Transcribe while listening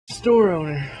Store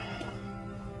owner.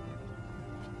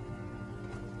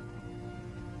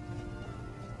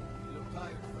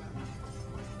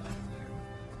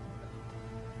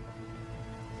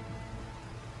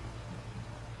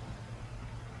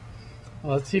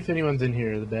 Well, let's see if anyone's in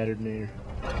here. The battered mayor.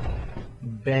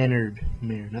 Bannered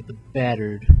mayor, not the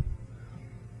battered.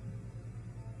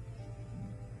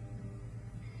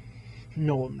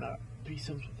 No, I'm not. Be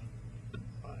something.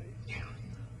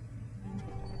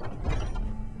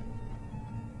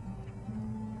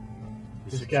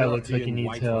 This guy looks like he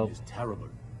needs help. Is terrible.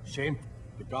 Shameful.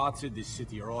 The guards in this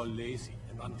city are all lazy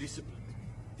and undisciplined.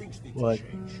 Things need to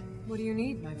change. What do you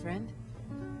need, my friend?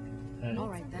 All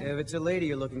right then. If it's a lady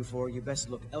you're looking for, you best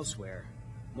look elsewhere.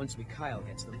 Once Mikhail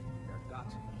gets them, they're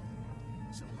got.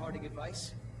 Some parting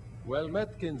advice? Well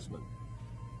met, kinsman.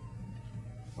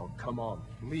 Oh, come on.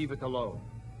 Leave it alone.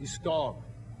 He's gone.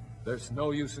 There's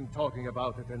no use in talking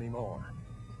about it anymore.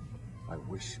 I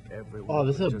wish everyone oh,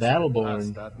 this is a would Battleborn.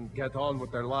 just that and get on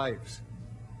with their lives.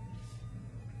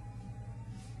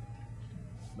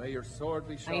 May your sword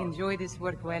be sharp. I enjoy this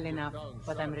work well enough,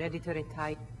 but I'm ready to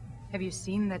retire. Have you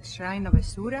seen that shrine of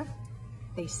Asura?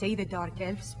 They say the Dark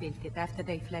Elves built it after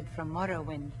they fled from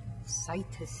Morrowind. Sight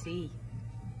to see.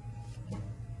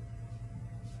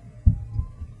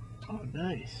 Oh,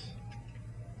 nice.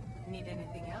 Need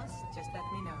anything else? Just let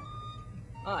me know.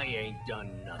 I ain't done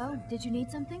nothing. Oh, did you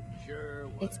need something? Sure.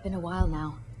 It's been a while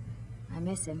now. I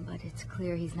miss him, but it's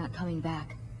clear he's not coming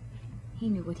back. He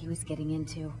knew what he was getting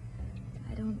into.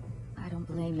 I don't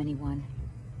blame anyone.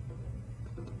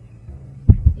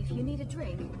 If you need a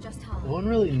drink, just holler. No one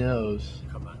really knows.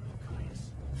 Commander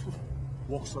Caius.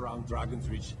 Walks around Dragon's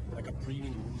Reach like a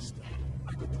preening rooster.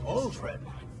 Old friend.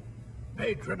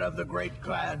 Patron of the great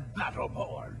clan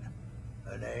Battleborn.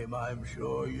 A name I'm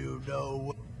sure you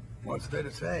know. What's there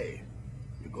to say?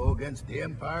 You go against the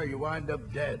Empire, you wind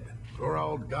up dead.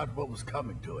 Geralt got what was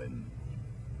coming to him.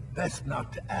 Best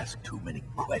not to ask too many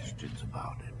questions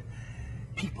about it.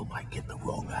 People might get the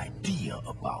wrong idea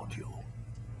about you.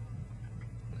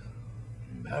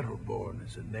 Battleborn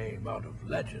is a name out of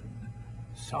legend,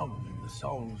 sung in the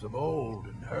songs of old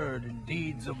and heard in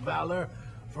deeds of valor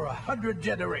for 100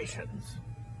 generations.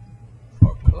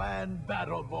 For Clan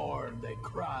Battleborn, they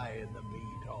cry in the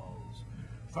mead halls.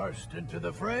 First into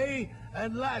the fray,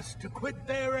 and last to quit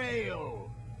their ale.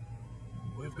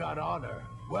 We've got honor,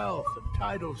 wealth, and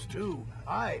titles too.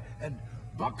 Aye, and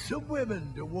buxom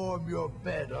women to warm your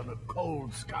bed on a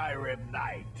cold Skyrim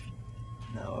night.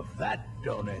 Now, if that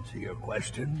don't answer your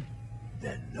question,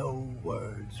 then no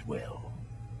words will.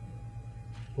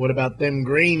 What about them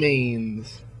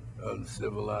Greymanes?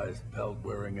 Uncivilized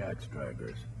pelt-wearing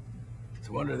axe-draggers. It's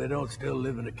a wonder they don't still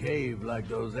live in a cave like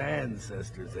those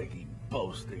ancestors they keep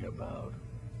boasting about.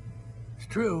 It's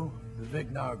true, the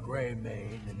Vignar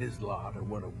Greymane and his lot are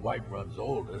one of Whiterun's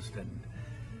oldest and,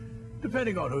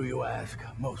 depending on who you ask,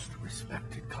 most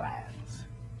respected clans.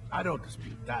 I don't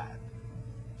dispute that.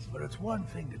 But it's one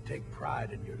thing to take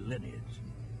pride in your lineage,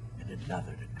 and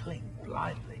another to cling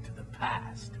blindly to the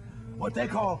past. What they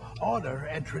call honor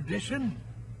and tradition,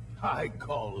 I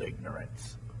call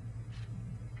ignorance.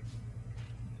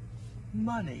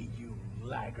 Money, you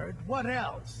laggard. What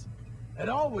else? It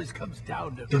always comes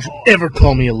down to Don't you cost. ever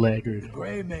call me a laggard. The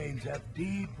Greymanes have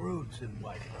deep roots in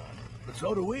Whiterun, but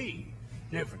so do we.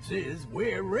 Difference is,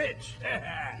 we're rich.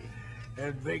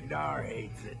 And Vignar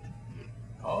hates it.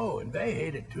 Oh, and they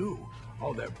hate it too.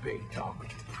 All their big talk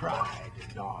of pride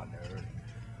and honor.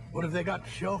 What have they got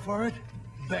to show for it?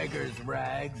 Beggars'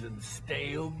 rags and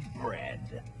stale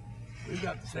bread. We've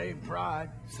got the same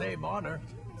pride, same honor,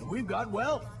 and we've got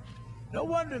wealth. No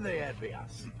wonder they envy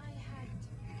us.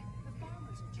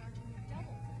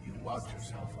 You watch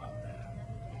yourself out there.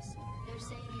 They're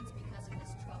saying it's because of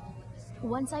this trouble with the store.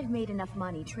 Once I've made enough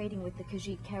money trading with the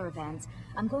Khajiit caravans,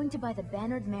 I'm going to buy the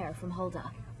bannered mare from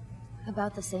Hulda.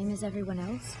 About the same as everyone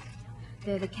else.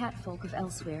 They're the catfolk of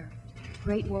elsewhere.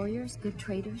 Great warriors, good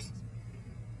traders.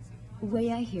 The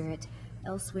way I hear it,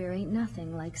 elsewhere ain't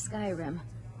nothing like Skyrim.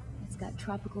 It's got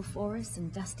tropical forests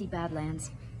and dusty badlands.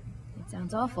 It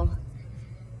sounds awful.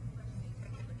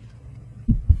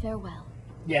 Farewell.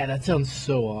 Yeah, that sounds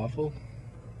so awful.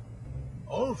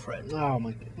 Old friend. Oh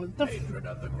my god. What the Patron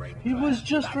of the great He clan was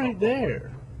just right Battleborn.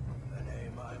 there. A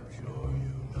name I'm sure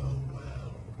you know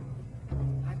well.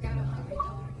 I've got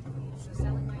 $100 for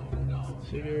selling my produce.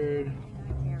 Figured.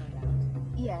 I care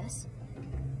about. Yes?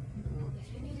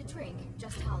 If you need a drink,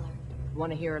 just holler.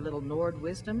 Want to hear a little Nord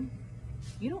wisdom?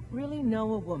 You don't really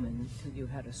know a woman till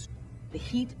you've had a... The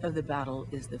heat of the battle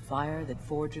is the fire that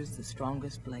forges the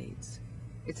strongest blades.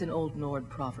 It's an old Nord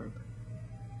proverb.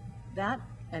 That,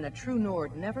 And a true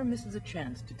Nord never misses a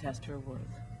chance to test her worth.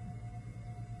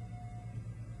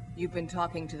 You've been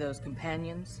talking to those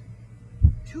companions?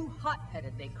 Too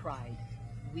hot-headed, they cried.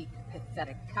 Weak,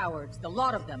 pathetic cowards, the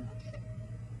lot of them.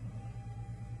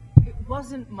 It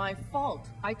wasn't my fault.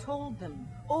 I told them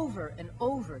over and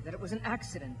over that it was an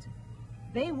accident.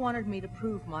 They wanted me to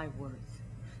prove my worth.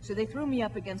 So they threw me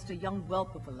up against a young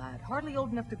whelp of a lad, hardly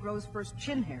old enough to grow his first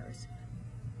chin hairs.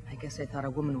 I guess I thought a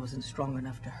woman wasn't strong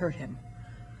enough to hurt him.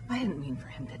 I didn't mean for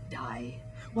him to die.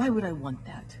 Why would I want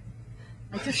that?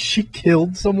 I just... She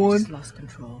killed someone? Just lost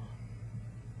control.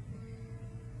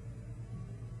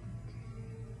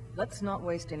 Let's not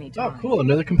waste any time. Oh, cool.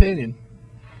 Another companion.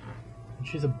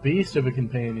 She's a beast of a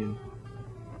companion.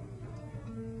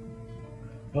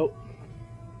 Oh.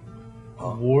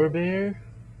 Warbear?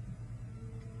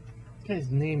 This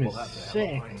guy's name is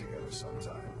sick.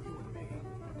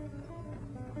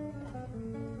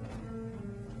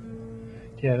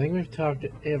 Yeah, I think we've talked to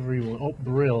everyone. Oh,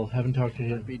 Brill. Haven't talked to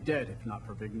him. I'd be dead if not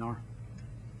for Vignar.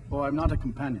 Well, I'm not a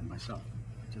companion myself.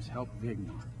 I just help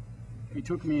Vignar. He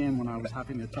took me in when I was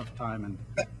having a tough time and...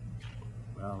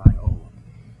 well, I owe him.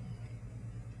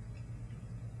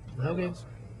 Okay.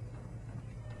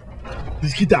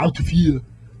 Let's get out of here.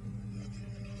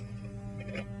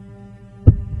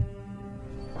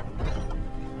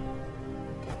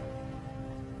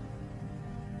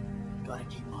 Gotta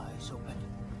keep my eyes open.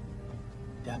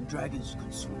 Damn dragons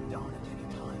could swoop down at any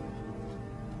time.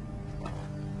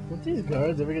 Don't these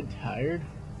guards ever get tired?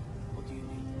 What do you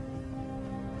need?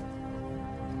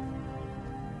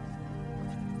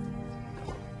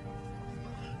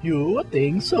 You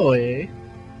think so, eh?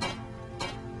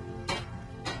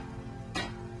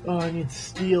 Oh, I need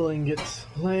steel ingots.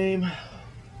 Lame.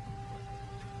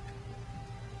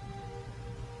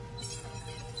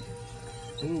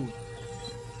 Ooh.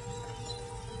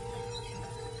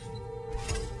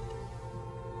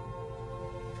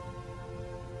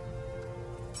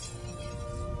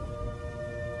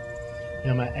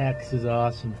 Yeah, my axe is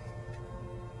awesome.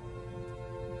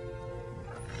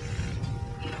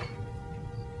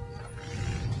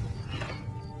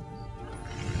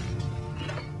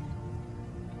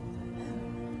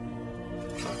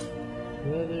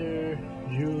 Leather,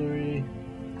 jewelry,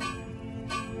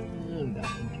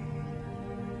 nothing.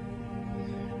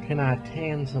 Can I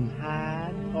tan some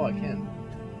hide? Oh, I can.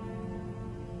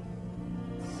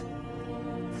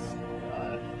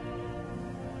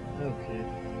 Okay.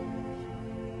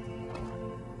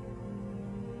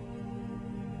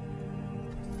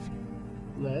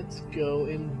 Let's go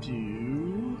and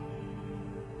do...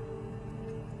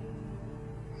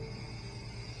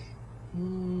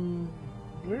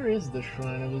 where is the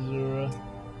Shrine of Azura?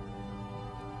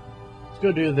 Let's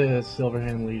go do the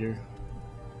Silverhand Leader.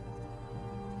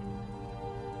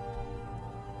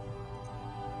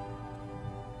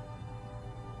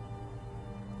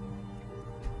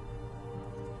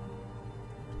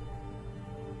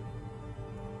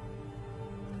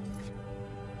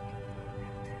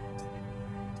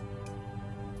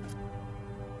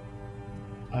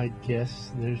 I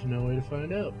guess there's no way to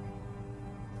find out.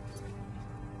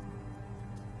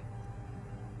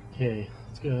 Okay,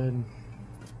 let's go ahead and...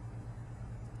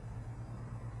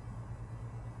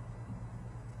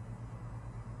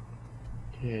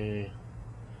 okay.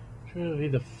 Try to be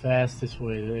the fastest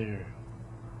way there.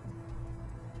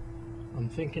 I'm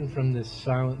thinking from this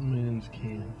Silent Moon's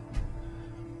camp.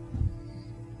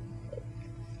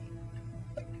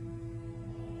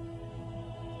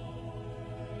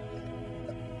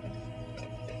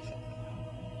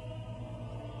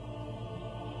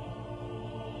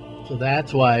 So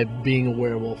that's why being a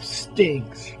werewolf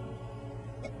stinks.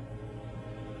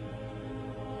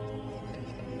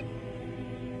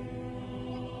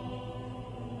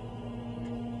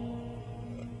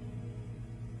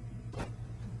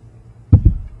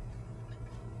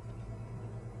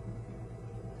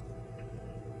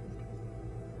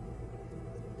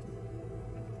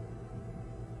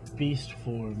 Beast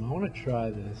form. I want to try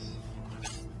this.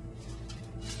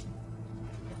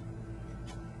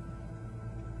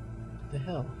 What the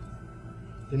hell?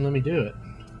 Didn't let me do it.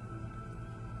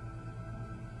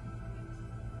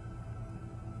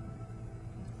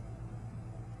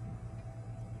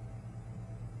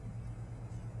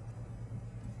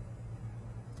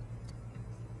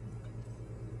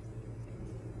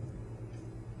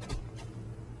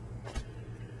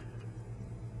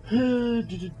 I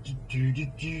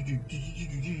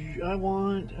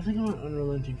think I want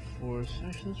Unrelenting Force.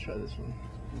 Actually, let's try this one.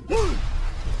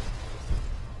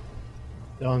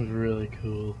 That one's really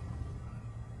cool.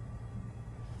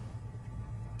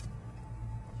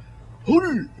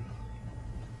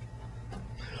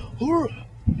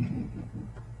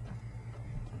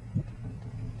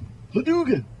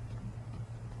 Hadouken!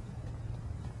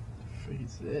 What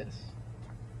is this?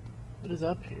 What is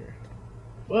up here?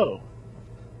 Whoa!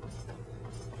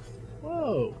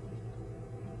 Whoa!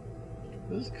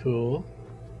 This is cool.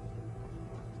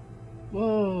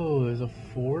 Whoa, there's a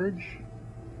forge?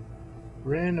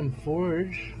 Random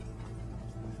forge.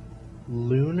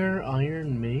 Lunar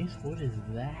iron mace? What is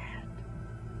that?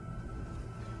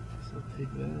 So I'll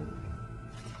take that.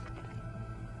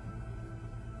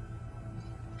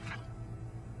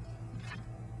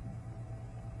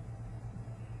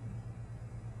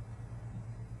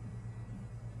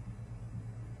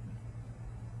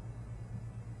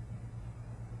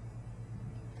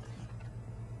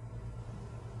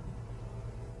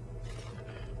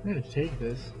 I'm gonna take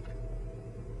this.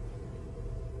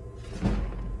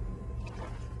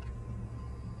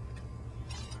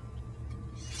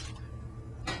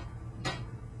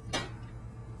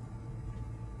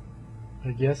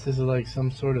 I guess this is like some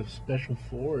sort of special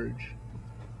forge.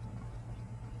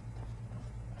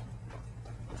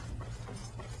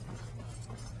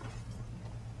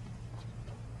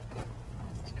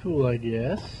 It's cool, I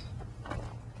guess.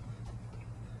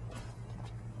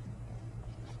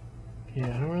 Yeah,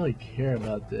 I don't really care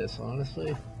about this,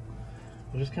 honestly.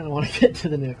 I just kind of want to get to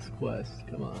the next quest.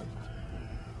 Come on.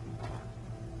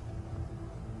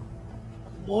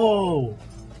 Whoa!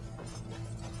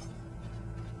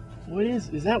 What is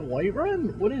that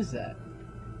Whiterun? What is that?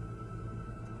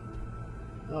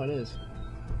 Oh, it is.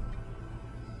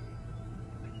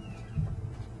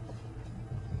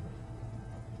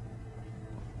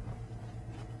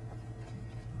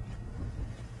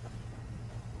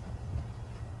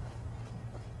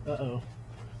 Uh-oh.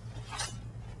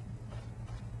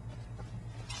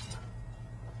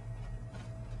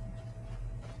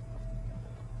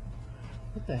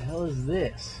 What the hell is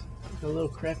this? Like a little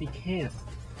crappy camp.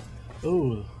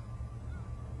 Oh.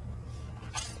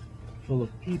 Full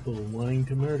of people wanting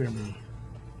to murder me.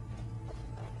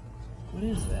 What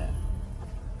is that?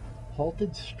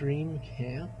 Halted Stream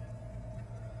Camp?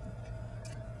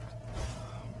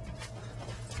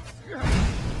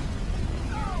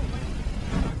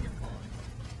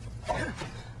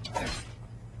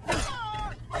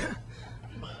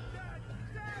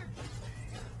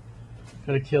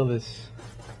 Gotta kill this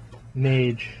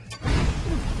mage.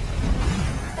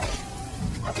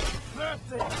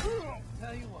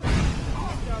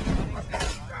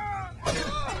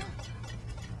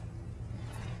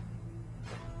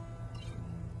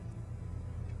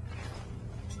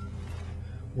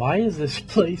 Why is this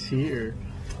place here?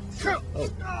 Oh,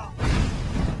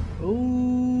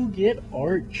 oh, get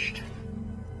arched.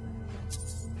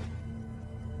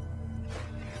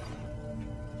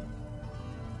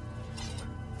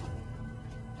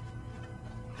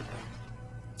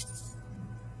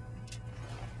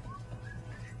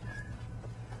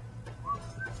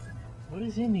 What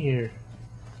is in here?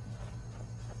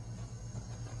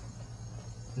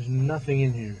 There's nothing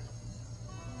in here.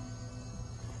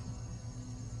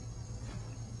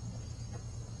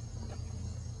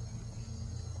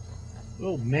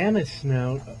 Oh, mammoth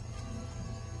snout.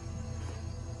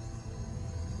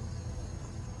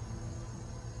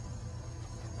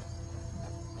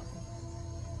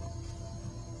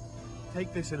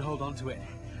 Take this and hold on to it.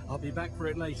 I'll be back for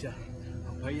it later.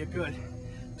 I'll pay you good.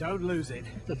 Don't lose it.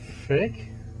 What the frick?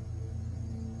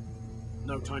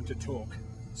 No time to talk.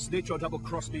 Snitch or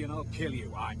double-cross me and I'll kill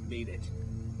you. I mean it.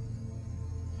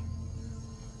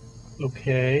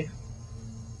 Okay.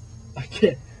 I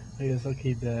guess I'll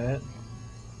keep that.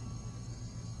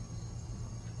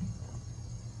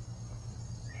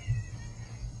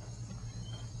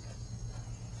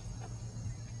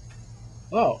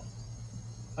 Oh,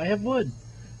 I have wood.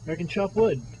 I can chop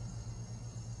wood.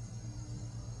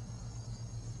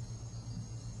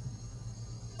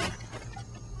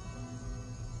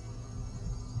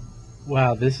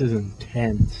 Wow, this is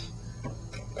intense.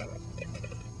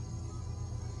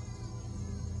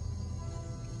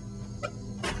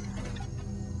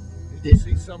 Did you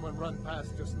see someone run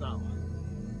past just now?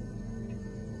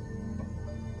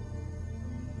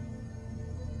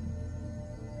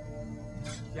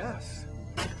 Yes.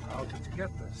 How did you get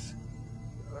this?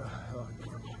 Oh,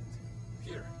 never mind.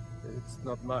 Here. It's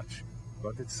not much,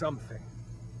 but it's something.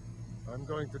 I'm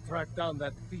going to track down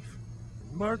that thief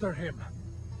and murder him.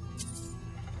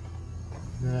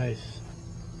 Nice.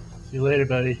 See you later,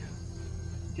 buddy.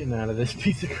 Getting out of this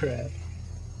piece of crap.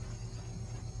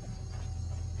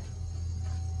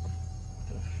 What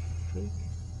the freak?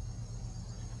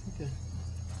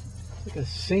 It's like a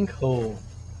sinkhole.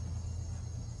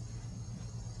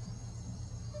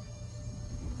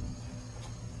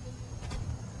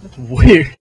 That's weird.